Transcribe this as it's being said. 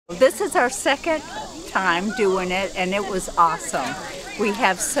This is our second time doing it, and it was awesome. We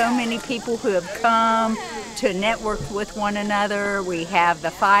have so many people who have come to network with one another. We have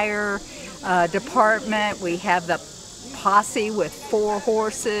the fire department. We have the posse with 4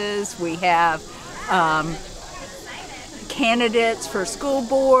 horses. We have candidates for school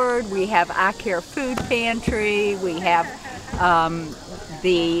board. We have I Care Food Pantry. We have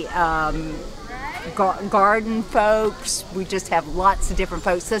the garden folks. We just have lots of different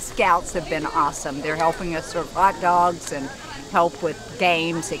folks. The scouts have been awesome. Are helping us serve hot dogs and help with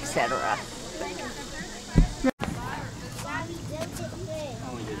games, etc.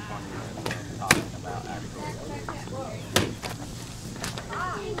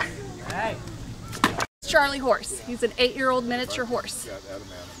 Charlie horse. He's an 8-year-old miniature horse. Got that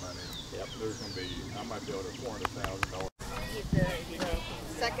amount of money. Yep. There's going to be, I might be able to $400,000.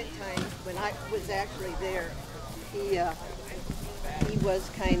 The second time when I was actually there, he was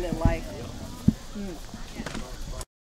kind of like